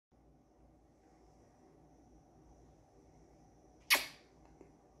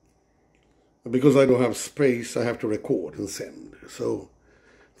Because I don't have space, I have to record and send. So,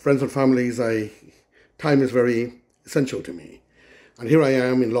 friends and families, time is very essential to me. And here I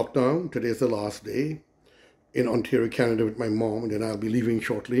am in lockdown. Today is the last day in Ontario, Canada with my mom, and then I'll be leaving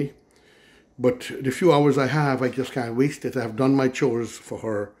shortly. But the few hours I have, I just can't waste it. I have done my chores for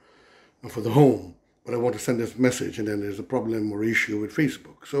her and for the home, but I want to send this message, and then there's a problem or issue with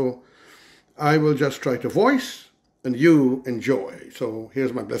Facebook. So I will just try to voice, and you enjoy. So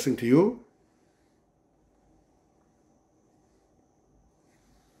here's my blessing to you.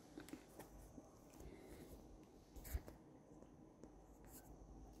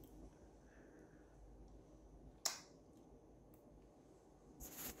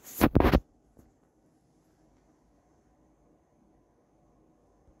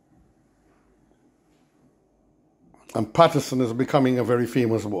 And Patterson is becoming a very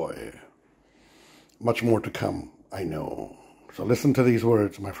famous boy. Much more to come, I know. So listen to these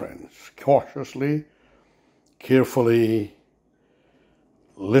words, my friends. Cautiously, carefully,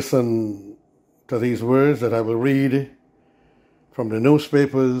 listen to these words that I will read from the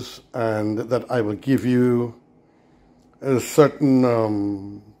newspapers and that I will give you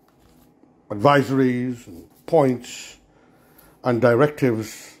certain advisories and points and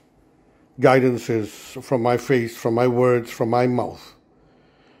directives, guidances from my face, from my words, from my mouth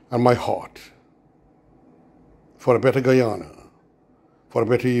and my heart for a better Guyana, for a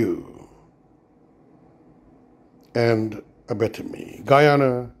better you, and a better me.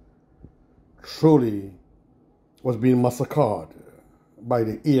 Guyana truly was being massacred by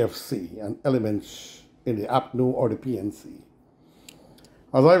the AFC and elements in the APNU or the PNC.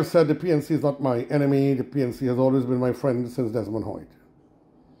 As I've said, the PNC is not my enemy. The PNC has always been my friend since Desmond Hoyt.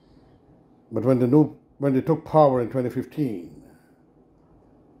 But when they took power in 2015,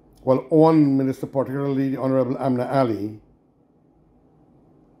 well, one minister, particularly the Honorable Amna Ali,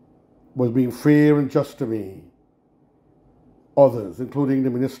 was being fair and just to me. Others, including the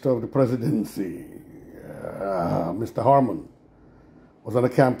Minister of the Presidency, Mr. Harmon, was on a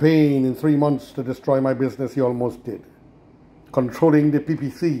campaign in 3 months to destroy my business. He almost did. Controlling the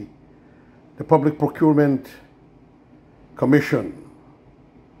PPC, the Public Procurement Commission,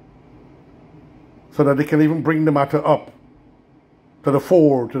 so that they can even bring the matter up to the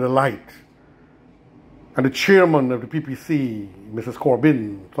fore, to the light. And the chairman of the PPC, Mrs.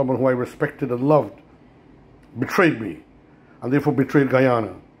 Corbyn, someone who I respected and loved, betrayed me, and therefore betrayed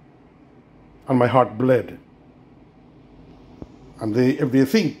Guyana. And my heart bled. And if they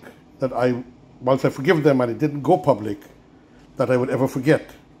think that once I forgive them and it didn't go public, that I would ever forget.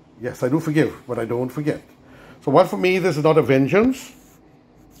 Yes, I do forgive, but I don't forget. So what for me, this is not a vengeance.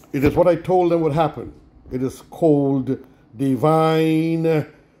 It is what I told them would happen. It is called divine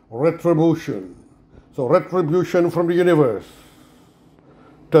retribution. So retribution from the universe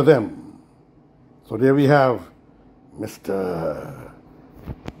to them. So there we have Mr.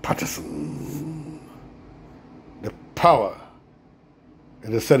 Patterson. The power.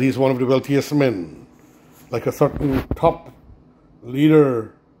 It is said he's one of the wealthiest men, like a certain top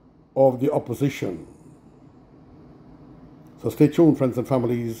leader of the opposition. So stay tuned, friends and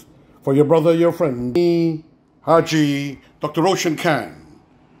families, for your brother, your friend, me, Haji, Dr. Roshan Khan,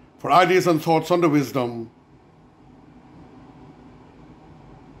 for ideas and thoughts on the wisdom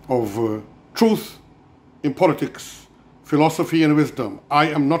of truth in politics, philosophy and wisdom. I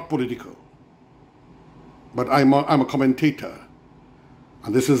am not political, but I'm a commentator.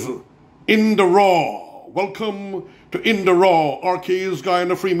 And this is In the Raw. Welcome to In the Raw, RK's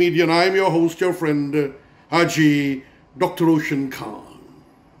Guyana Free Media, and I'm your host, your friend, Haji, Dr. Roshan Khan.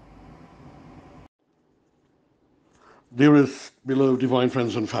 Dearest, beloved, divine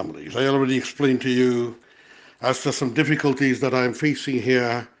friends and families, I already explained to you as to some difficulties that I'm facing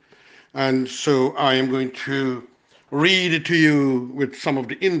here, and so I am going to read it to you with some of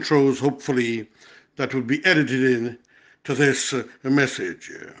the intros, hopefully, that will be edited in to this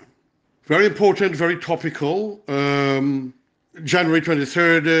message. Very important, very topical. January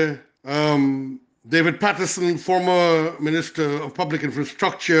 23rd, David Patterson, former Minister of Public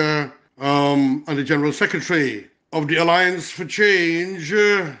Infrastructure and the General Secretary of the Alliance for Change,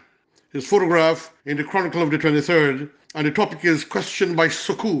 his photograph in the Chronicle of the 23rd, and the topic is questioned by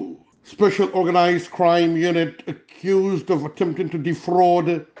SOCU, Special Organized Crime Unit accused of attempting to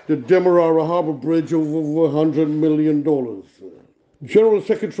defraud the Demerara Harbour Bridge of over $100 million. General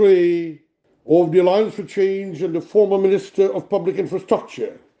Secretary of the Alliance for Change and the former Minister of Public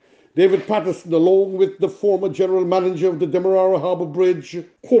Infrastructure, David Patterson, along with the former General Manager of the Demerara Harbour Bridge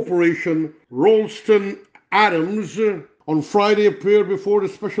Corporation, Rawlston Adams, on Friday appeared before the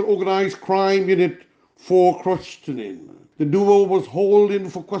Special Organized Crime Unit for questioning. The duo was hauled in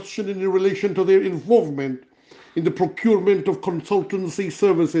for questioning in relation to their involvement in the procurement of consultancy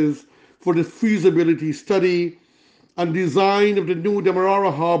services for the feasibility study and design of the new Demerara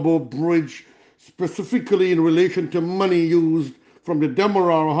Harbour Bridge, specifically in relation to money used from the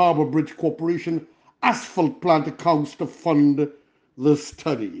Demerara Harbour Bridge Corporation asphalt plant accounts to fund the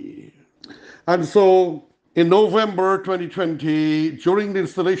study. And so, in November 2020, during the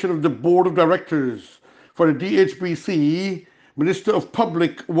installation of the Board of Directors for the DHBC, Minister of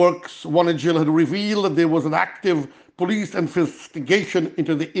Public Works Wanajil had revealed that there was an active police investigation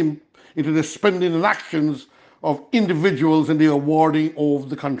into the spending and actions of individuals in the awarding of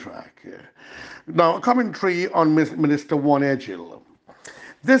the contract. Now, a commentary on Minister Wanajil.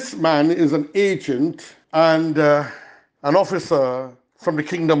 This man is an agent and an officer from the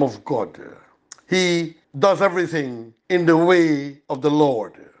kingdom of God. He does everything in the way of the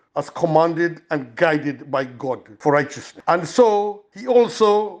Lord, as commanded and guided by God for righteousness. And so he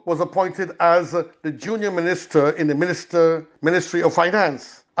also was appointed as the junior minister in the Ministry of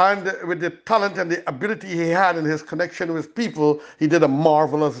Finance. And with the talent and the ability he had in his connection with people, he did a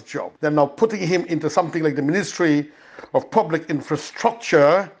marvelous job. They're now putting him into something like the Ministry of Public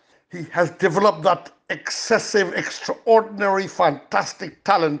Infrastructure. He has developed that excessive, extraordinary, fantastic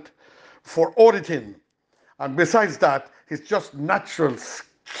talent for auditing. And besides that, his just natural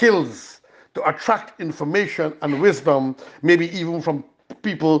skills to attract information and wisdom, maybe even from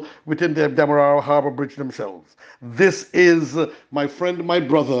people within the Demerara Harbour Bridge themselves. This is my friend, my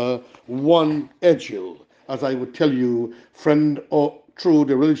brother, one Edgil, as I would tell you, friend through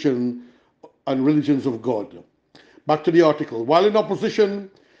the religion and religions of God. Back to the article. While in opposition,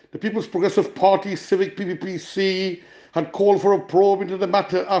 the People's Progressive Party, Civic PPPC, had called for a probe into the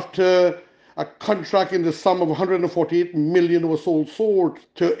matter after a contract in the sum of 148 million was sold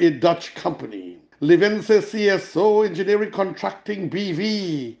to a Dutch company. Livense CSO Engineering Contracting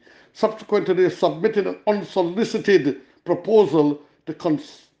BV, subsequent to this, submitted an unsolicited proposal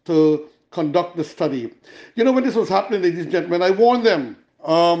to conduct the study. You know, when this was happening, ladies and gentlemen, I warned them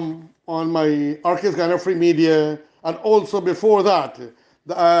on my Guyana Free Media, and also before that,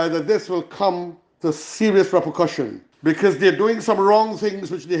 that this will come to serious repercussion, because they're doing some wrong things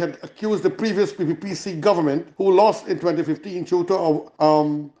which they had accused the previous PPPC government, who lost in 2015 due to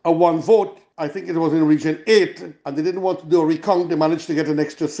a one vote. I think it was in Region 8, and they didn't want to do a recount. They managed to get an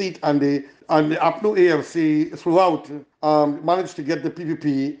extra seat, and the APNU AFC throughout managed to get the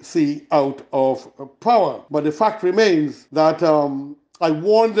PPPC out of power. But the fact remains that I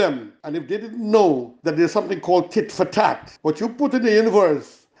warned them, and if they didn't know that there's something called tit for tat, what you put in the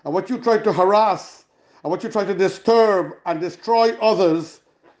universe and what you try to harass and what you try to disturb and destroy others,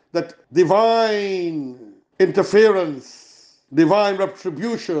 that divine interference, divine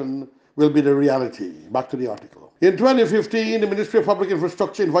retribution will be the reality. Back to the article. In 2015, the Ministry of Public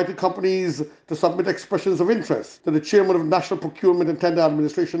Infrastructure invited companies to submit expressions of interest to the chairman of the National Procurement and Tender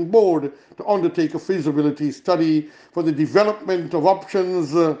Administration Board to undertake a feasibility study for the development of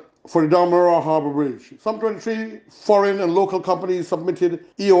options for the Demerara Harbour Bridge. Some 23 foreign and local companies submitted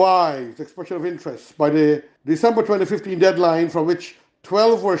EOIs, expression of interest, by the December 2015 deadline, from which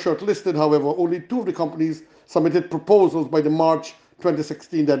 12 were shortlisted. However, only 2 of the companies submitted proposals by the March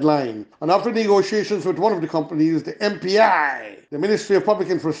 2016 deadline. And after negotiations with one of the companies, the MPI, the Ministry of Public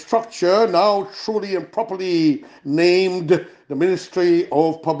Infrastructure, now truly and properly named the Ministry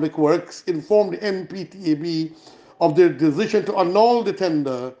of Public Works, informed the MPTAB of their decision to annul the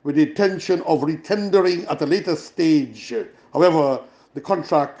tender with the intention of retendering at a later stage. However, the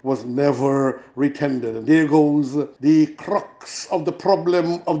contract was never retendered. And there goes the crux of the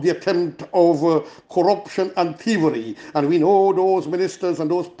problem of the attempt of corruption and thievery. And we know those ministers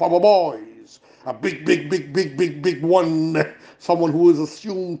and those power boys, a big one, someone who is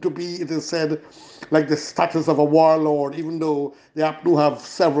assumed to be, it is said, like the status of a warlord, even though the APNU have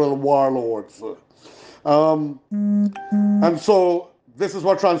several warlords. And so this is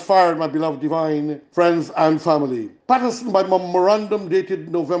what transpired, my beloved divine friends and family. Patterson, by memorandum dated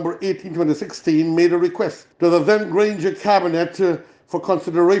November 18, 2016, made a request to the then Granger Cabinet for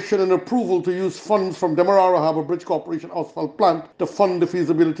consideration and approval to use funds from Demerara Harbour Bridge Corporation asphalt plant to fund the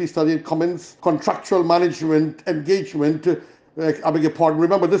feasibility study and commence contractual management engagement. I beg your pardon.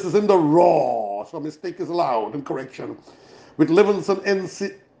 Remember, this is in the raw, so a mistake is allowed and correction. With Livingston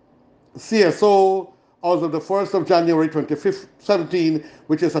CSO as of the 1st of January 2017,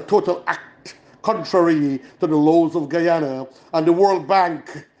 which is a total act contrary to the laws of Guyana and the World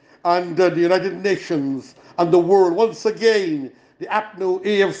Bank and the United Nations and the world. Once again, the APNO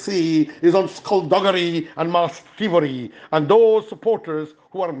AFC is on skullduggery and mass thievery, and those supporters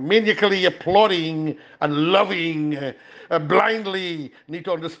who are maniacally applauding and loving blindly need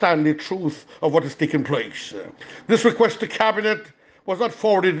to understand the truth of what has taken place. This request to cabinet was not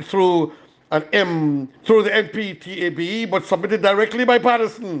forwarded through through the NPTAB, but submitted directly by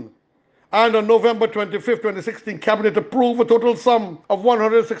Patterson. And on November 25th, 2016, Cabinet approved a total sum of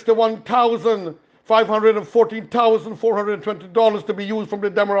 $161,514,420 to be used from the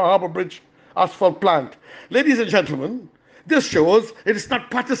Demerara Harbour Bridge asphalt plant. Ladies and gentlemen, this shows it is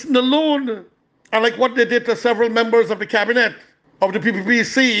not Patterson alone. Unlike what they did to several members of the Cabinet of the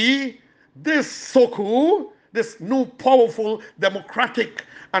PPPC, this SOCU, this new powerful, democratic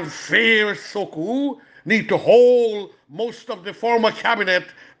and fair SOCU, need to hold most of the former Cabinet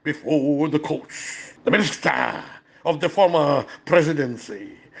before the courts. The minister of the former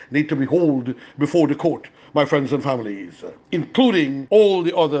presidency need to be held before the court, my friends and families, including all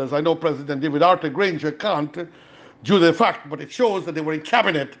the others. I know President David Arthur Granger can't due to the fact, but it shows that they were in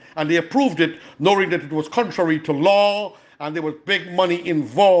cabinet and they approved it, knowing that it was contrary to law and there was big money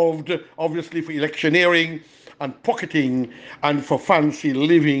involved, obviously for electioneering and pocketing and for fancy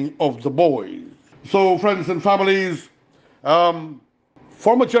living of the boys. So, friends and families,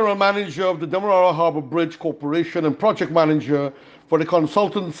 former general manager of the Demerara Harbour Bridge Corporation and project manager for the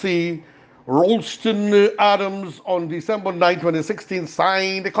consultancy Rawlston Adams on December 9, 2016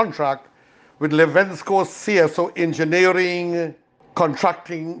 signed a contract with Levensko CSO Engineering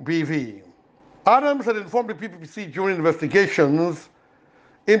Contracting BV. Adams had informed the PPPC during investigations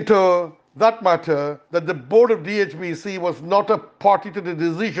into that matter that the board of DHBC was not a party to the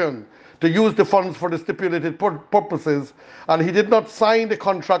decision to use the funds for the stipulated purposes, and he did not sign the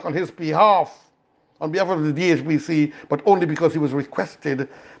contract on his behalf, on behalf of the DHBC, but only because he was requested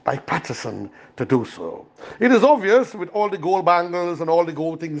by Patterson to do so. It is obvious, with all the gold bangles and all the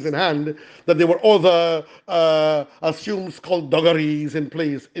gold things in hand, that there were other assumed skullduggeries in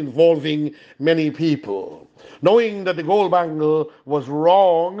place involving many people. Knowing that the gold bangle was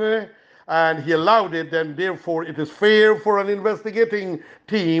wrong, and he allowed it, then therefore it is fair for an investigating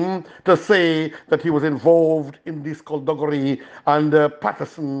team to say that he was involved in this skullduggery, and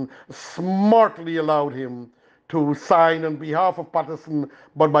Patterson smartly allowed him to sign on behalf of Patterson,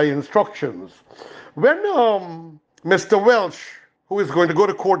 but by instructions. When Mr. Welch, who is going to go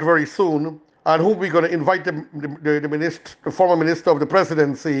to court very soon, and who we're going to invite the former minister of the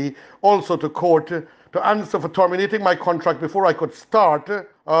presidency also to court to answer for terminating my contract before I could start,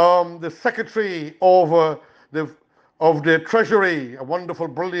 the secretary of the Treasury, a wonderful,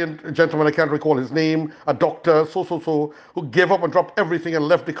 brilliant gentleman, I can't recall his name, a doctor, who gave up and dropped everything and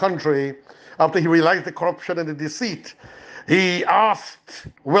left the country after he realized the corruption and the deceit. He asked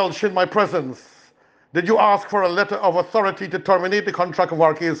Welch in my presence, did you ask for a letter of authority to terminate the contract of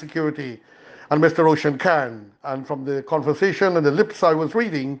RK Security? And Mr. Roshan Khan. And from the conversation and the lips I was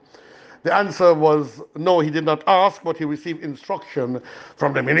reading, the answer was no, he did not ask, but he received instruction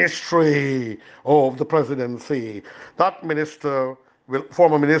from the Ministry of the Presidency. That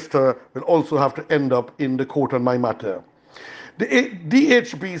former minister, will also have to end up in the court on my matter. The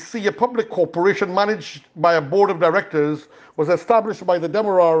DHBC, a public corporation managed by a board of directors, was established by the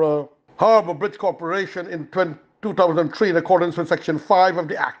Demerara Harbour Bridge Corporation in 2003 in accordance with Section 5 of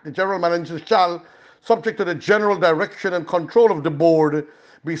the Act. The general manager shall, subject to the general direction and control of the board,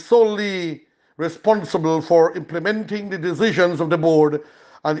 be solely responsible for implementing the decisions of the board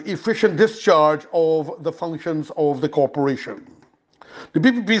and efficient discharge of the functions of the corporation. The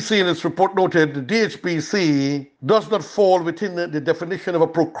PPPC in its report noted the DHBC does not fall within the definition of a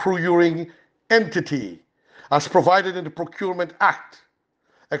procuring entity as provided in the Procurement Act,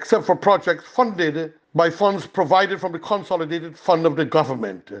 except for projects funded by funds provided from the consolidated fund of the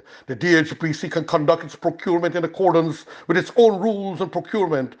government. The DHBC can conduct its procurement in accordance with its own rules and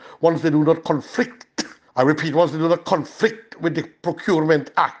procurement once they do not conflict. I repeat, once they do not conflict with the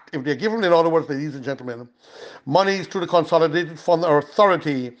Procurement Act. If they're given, in other words, ladies and gentlemen, monies to the consolidated fund or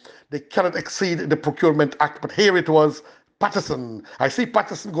authority, they cannot exceed the Procurement Act. But here it was Patterson. I see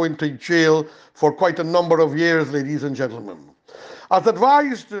Patterson going to jail for quite a number of years, ladies and gentlemen. As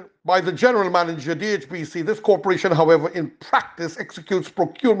advised by the general manager, DHBC, this corporation, however, in practice executes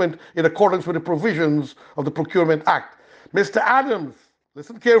procurement in accordance with the provisions of the Procurement Act. Mr. Adams,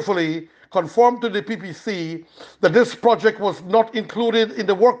 listen carefully, confirmed to the PPC that this project was not included in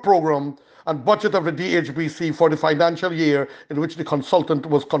the work program and budget of the DHBC for the financial year in which the consultant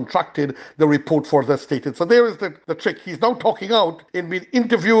was contracted, the report further stated. So there is the trick. He's now talking out in being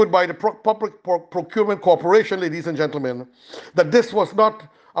interviewed by the Public Procurement Corporation, ladies and gentlemen, that this was not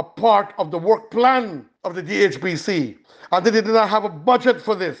a part of the work plan of the DHBC, and they did not have a budget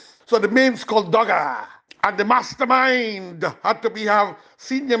for this. So the main skulldugger and the mastermind had to have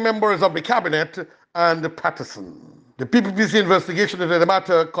senior members of the cabinet and the Patterson. The PPPC investigation into the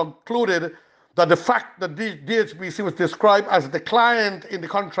matter concluded that the fact that the DHBC was described as the client in the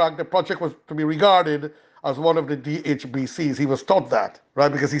contract, the project was to be regarded as one of the DHBCs. He was taught that,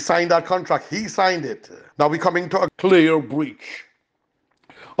 right? Because he signed that contract. He signed it. Now we're coming to a clear breach.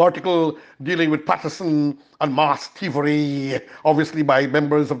 Article dealing with Patterson and mass thievery, obviously by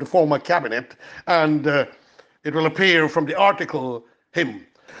members of the former cabinet, and it will appear from the article, him.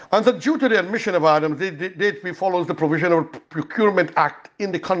 And that due to the admission of Adams, DHB follows the provision of the Procurement Act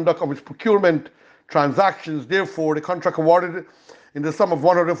in the conduct of its procurement transactions. Therefore, the contract awarded in the sum of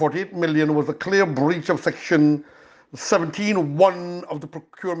 $148 million was a clear breach of Section 17(1) of the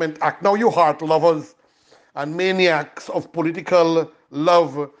Procurement Act. Now, you heart lovers and maniacs of political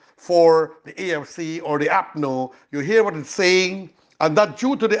love for the AFC or the APNO, you hear what it's saying, and that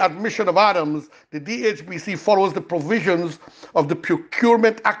due to the admission of Adams, the DHBC follows the provisions of the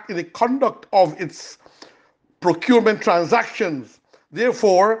Procurement Act in the conduct of its procurement transactions.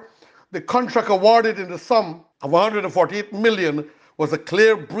 Therefore, the contract awarded in the sum of $148 million was a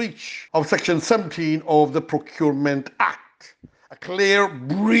clear breach of Section 17 of the Procurement Act. A clear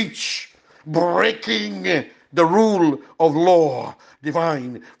breach, breaking the rule of law.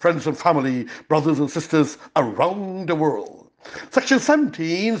 Divine friends and family, brothers and sisters around the world. Section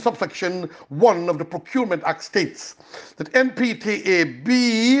 17, subsection 1 of the Procurement Act states that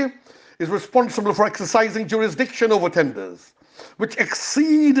NPTAB is responsible for exercising jurisdiction over tenders which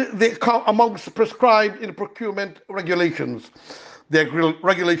exceed the amounts prescribed in the procurement regulations. The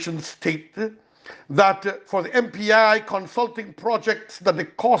regulations state that for the MPI consulting projects that the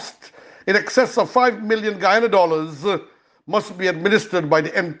cost in excess of $5 million Guyana dollars must be administered by the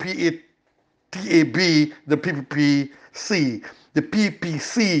NPTAB, the PPPC. The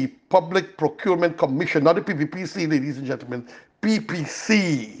PPC, Public Procurement Commission, not the PPPC, ladies and gentlemen,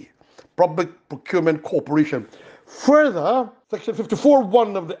 PPC, Public Procurement Corporation. Further, Section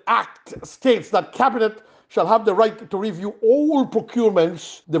 54(1) of the Act states that Cabinet shall have the right to review all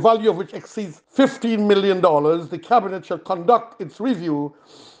procurements, the value of which exceeds $15 million. The Cabinet shall conduct its review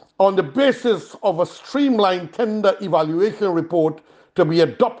on the basis of a streamlined tender evaluation report to be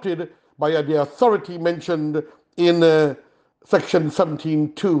adopted by the authority mentioned in Section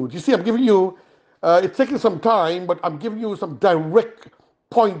 17(2). Do you see, I'm giving you, it's taking some time, but I'm giving you some direct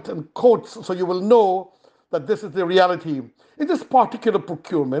point and quotes so you will know that this is the reality. In this particular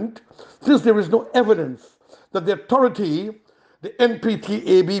procurement, since there is no evidence that the authority, the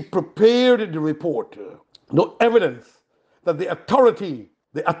NPTAB, prepared the report, no evidence that the authority,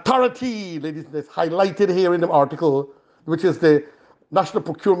 ladies, that's highlighted here in the article, which is the National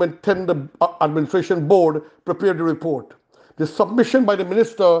Procurement Tender Administration Board, prepared the report. The submission by the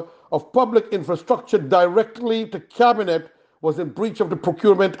Minister of Public Infrastructure directly to Cabinet was in breach of the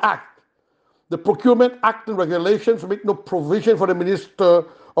Procurement Act. The Procurement Act and regulations make no provision for the Minister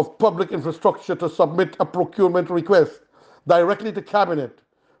of Public Infrastructure to submit a procurement request directly to Cabinet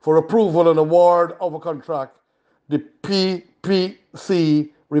for approval and award of a contract, the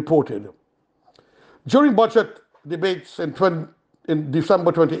PPC reported. During budget debates in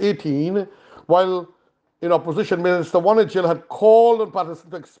December 2018, while in opposition, Minister Wanajil had called on Patterson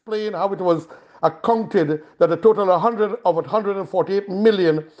to explain how it was accounted that a total of $148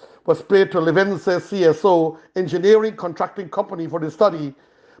 million was paid to Levense CSO Engineering Contracting Company for the study.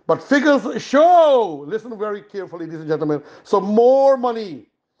 But figures show, listen very carefully, ladies and gentlemen, so more money.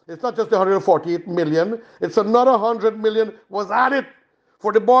 It's not just the $148 million, it's another $100 million was added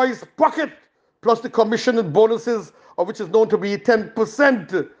for the boys' pocket, plus the commission and bonuses, of which is known to be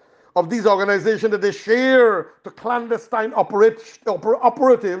 10% of these organizations that they share to clandestine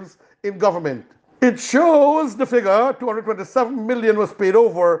operatives in government. It shows the figure, $227 million was paid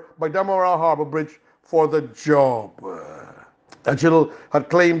over by Demerara Harbour Bridge for the job. Agil had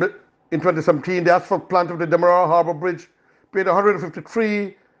claimed in 2017 the asphalt plant of the Demerara Harbour Bridge paid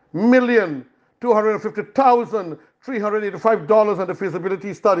 $153,250,385 on the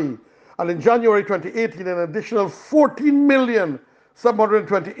feasibility study. And in January 2018, an additional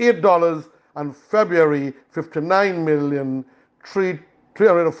 $14,728, and February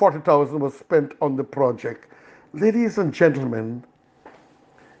 $59,340,000 was spent on the project. Ladies and gentlemen,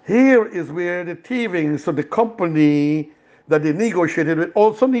 here is where the thieving, so the company that they negotiated with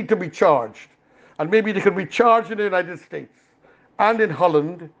also need to be charged. And maybe they could be charged in the United States and in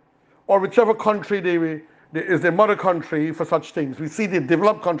Holland, or whichever country is their mother country for such things. We see the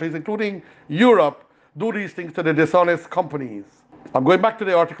developed countries, including Europe, do these things to the dishonest companies. I'm going back to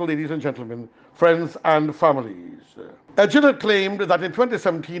the article, ladies and gentlemen, friends and families. Agilent claimed that in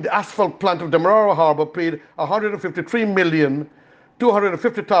 2017, the asphalt plant of Demerara Harbour paid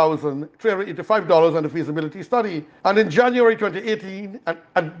 $153,250,385 on the feasibility study. And in January 2018, an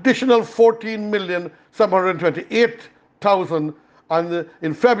additional $14,728,000, and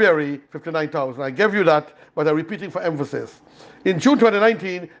in February, $59,000. I gave you that, but I'm repeating for emphasis. In June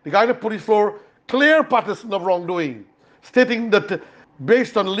 2019, the Guyana police force cleared Patterson of wrongdoing, stating that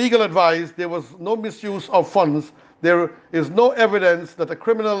based on legal advice, there was no misuse of funds, there is no evidence that a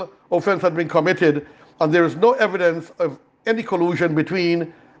criminal offense had been committed, and there is no evidence of any collusion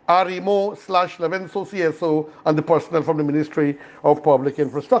between RMO/Levenso CSO and the personnel from the Ministry of Public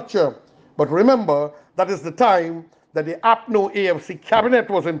Infrastructure. But remember, that is the time that the APNO AFC cabinet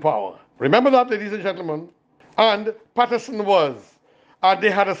was in power. Remember that, ladies and gentlemen? And Patterson was. And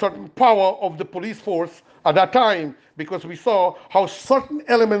they had a certain power of the police force at that time, because we saw how certain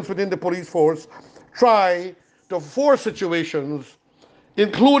elements within the police force try to force situations,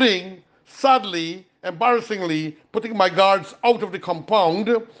 including, sadly, embarrassingly, putting my guards out of the compound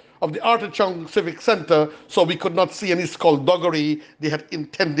of the Arthur Chung Civic Center so we could not see any skullduggery they had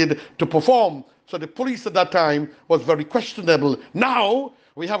intended to perform. So the police at that time was very questionable. Now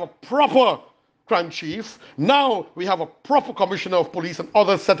we have a proper crime chief. Now we have a proper commissioner of police and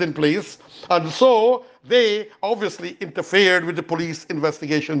others set in place. And so they obviously interfered with the police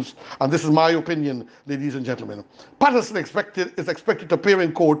investigations. And this is my opinion, ladies and gentlemen. Patterson is expected to appear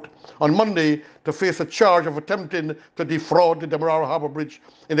in court on Monday to face a charge of attempting to defraud the Demerara Harbour Bridge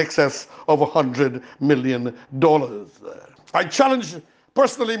in excess of $100 million. I challenge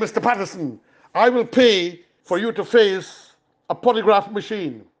personally, Mr. Patterson, I will pay for you to face a polygraph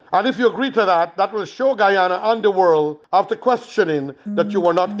machine. And if you agree to that, that will show Guyana and the world, after questioning, that you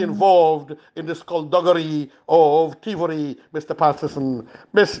were not involved in the skullduggery of thievery, Mr. Patterson,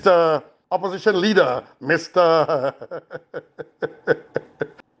 Mr. Opposition Leader, Mr.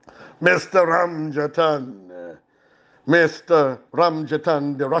 Mr. Ramjatan, Mr.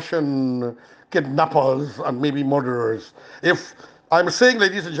 Ramjatan, the Russian kidnappers and maybe murderers. If I'm saying,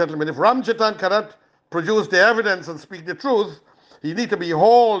 ladies and gentlemen, if Ramjatan cannot produce the evidence and speak the truth, he needs to be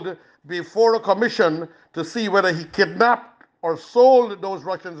hauled before a commission to see whether he kidnapped or sold those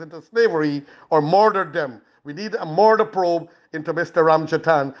Russians into slavery or murdered them. We need a murder probe into Mr.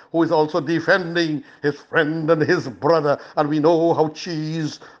 Ramjatan, who is also defending his friend and his brother. And we know how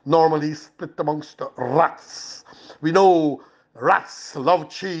cheese normally split amongst rats. We know rats love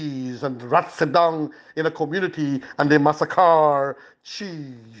cheese, and rats sit down in a community and they massacre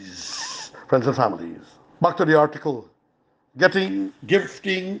cheese. Friends and families. Back to the article. Gifting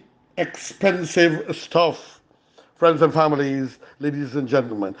expensive stuff, friends and families, ladies and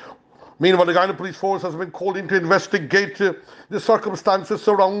gentlemen. Meanwhile, the Guyana Police Force has been called in to investigate the circumstances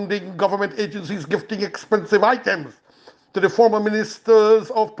surrounding government agencies gifting expensive items to the former Ministers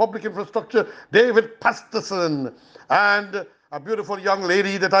of Public Infrastructure, David Patterson, and a beautiful young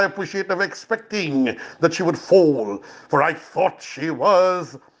lady that I appreciate, never expecting that she would fall, for I thought she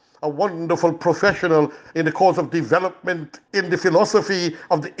was a wonderful professional in the cause of development in the philosophy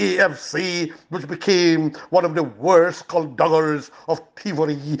of the AFC, which became one of the worst skullduggerers of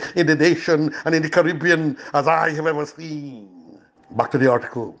thievery in the nation and in the Caribbean as I have ever seen. Back to the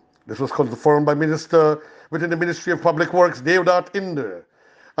article. This was confirmed by Minister within the Ministry of Public Works, Devdat Inder,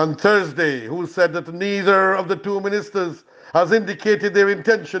 on Thursday, who said that neither of the two ministers has indicated their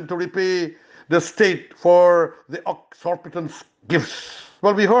intention to repay the state for the exorbitant gifts.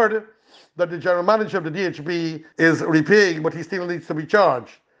 Well, we heard that the general manager of the DHB is repaying, but he still needs to be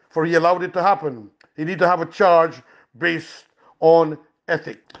charged, for he allowed it to happen. He needs to have a charge based on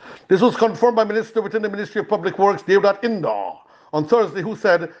ethics. This was confirmed by Minister within the Ministry of Public Works, Devdat Inder, on Thursday, who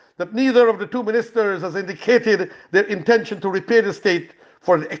said that neither of the two ministers has indicated their intention to repay the state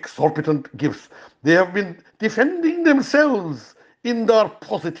for the exorbitant gifts. They have been defending themselves. Indar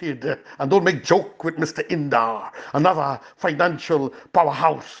posited, and don't make joke with Mr. Indar, another financial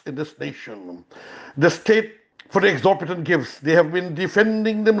powerhouse in this nation. The state for the exorbitant gifts, they have been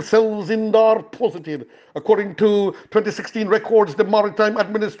defending themselves. Indar posited. According to 2016 records, the Maritime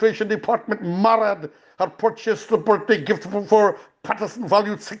Administration Department, MARAD, had purchased a birthday gift for Patterson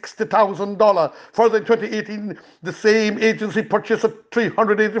valued $60,000. Further, in 2018, the same agency purchased a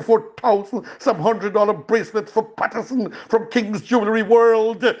 $384,700 bracelet for Patterson from King's Jewelry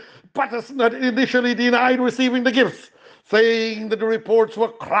World. Patterson had initially denied receiving the gifts, saying that the reports were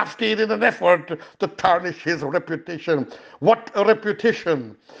crafted in an effort to tarnish his reputation. What a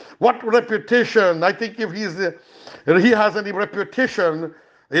reputation! What reputation! I think if he has any reputation,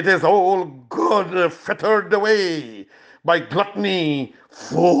 it is all good, fettered away. by gluttony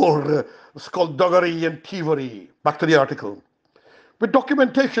for skullduggery and thievery. Back to the article. With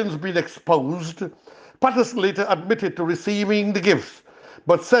documentations being exposed, Patterson later admitted to receiving the gifts,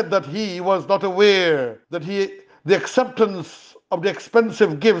 but said that he was not aware that the acceptance of the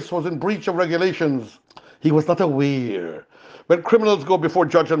expensive gifts was in breach of regulations. He was not aware. When criminals go before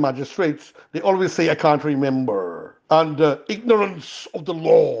judge and magistrates, they always say, I can't remember. And ignorance of the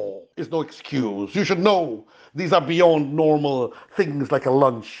law is no excuse. You should know these are beyond normal things like a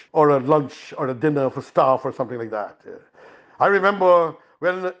lunch or a dinner for staff or something like that. I remember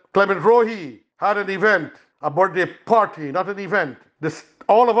when Clement Rohi had an event, a birthday party, not an event.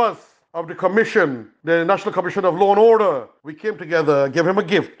 All of us of the commission, the National Commission of Law and Order, we came together, gave him a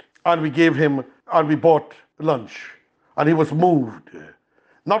gift, and we bought lunch. And he was moved.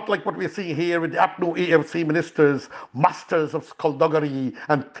 Not like what we see here with the APNU AFC ministers, masters of skullduggery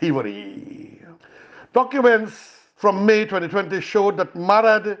and thievery. Documents from May 2020 showed that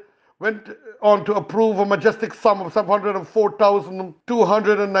Marad went on to approve a majestic sum of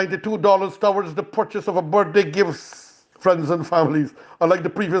 $704,292 towards the purchase of a birthday gifts, friends and families. Unlike the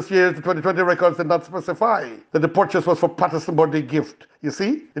previous years, the 2020 records did not specify that the purchase was for Patterson birthday gift. You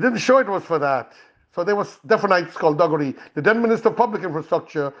see, it didn't show it was for that. So there was definite skullduggery. The then Minister of Public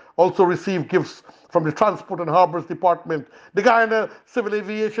Infrastructure also received gifts from the Transport and Harbours Department, the Guyana Civil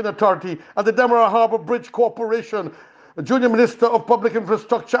Aviation Authority, and the Demerara Harbour Bridge Corporation. The Junior Minister of Public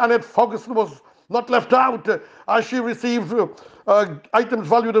Infrastructure, Annette Ferguson, was not left out, as she received items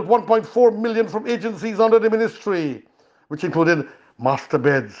valued at $1.4 million from agencies under the ministry, which included master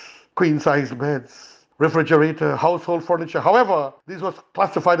beds, queen-size beds, refrigerator, household furniture. However, these was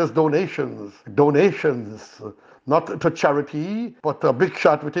classified as donations. Donations, not to charity, but a big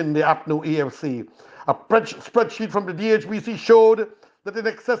shot within the APNU EFC. A spreadsheet from the DHBC showed that in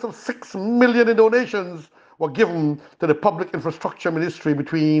excess of $6 million in donations were given to the Public Infrastructure Ministry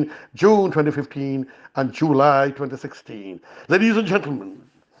between June 2015 and July 2016. Ladies and gentlemen,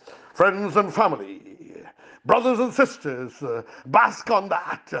 friends and family, brothers and sisters, bask on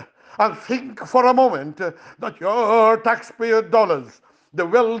that and think for a moment that your taxpayer dollars, the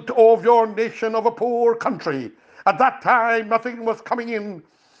wealth of your nation of a poor country, at that time nothing was coming in,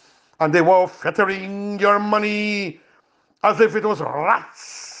 and they were fettering your money as if it was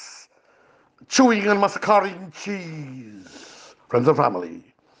rats chewing and mascaring cheese. Friends and family,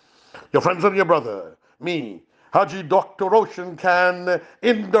 your friends and your brother, me, Haji Dr. Roshan Khan,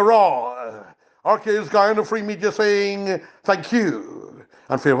 in the raw. RK's Guyana Free Media saying thank you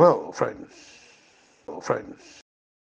and farewell, friends.